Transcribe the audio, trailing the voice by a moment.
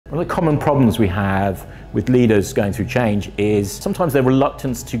One of the common problems we have with leaders going through change is sometimes their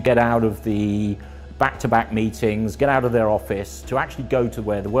reluctance to get out of the back-to-back meetings, get out of their office, to actually go to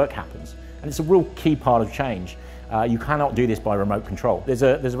where the work happens. And it's a real key part of change. You cannot do this by remote control. There's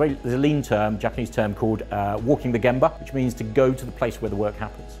a lean term, Japanese term called walking the Gemba, which means to go to the place where the work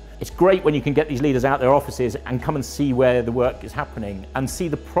happens. It's great when you can get these leaders out their offices and come and see where the work is happening and see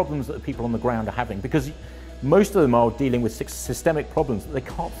the problems that the people on the ground are having, because most of them are dealing with systemic problems that they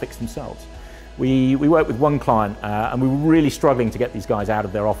can't fix themselves. We worked with one client and we were really struggling to get these guys out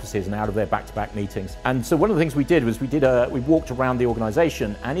of their offices and out of their back-to-back meetings. And so one of the things we did was we walked around the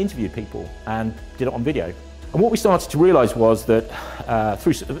organisation and interviewed people and did it on video. And what we started to realise was that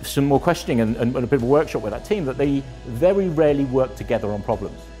through some more questioning and a bit of a workshop with that team, that they very rarely worked together on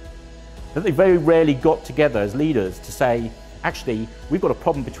problems. That they very rarely got together as leaders to say, actually, we've got a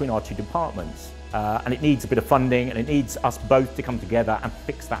problem between our two departments. And it needs a bit of funding, and it needs us both to come together and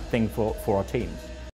fix that thing for our teams.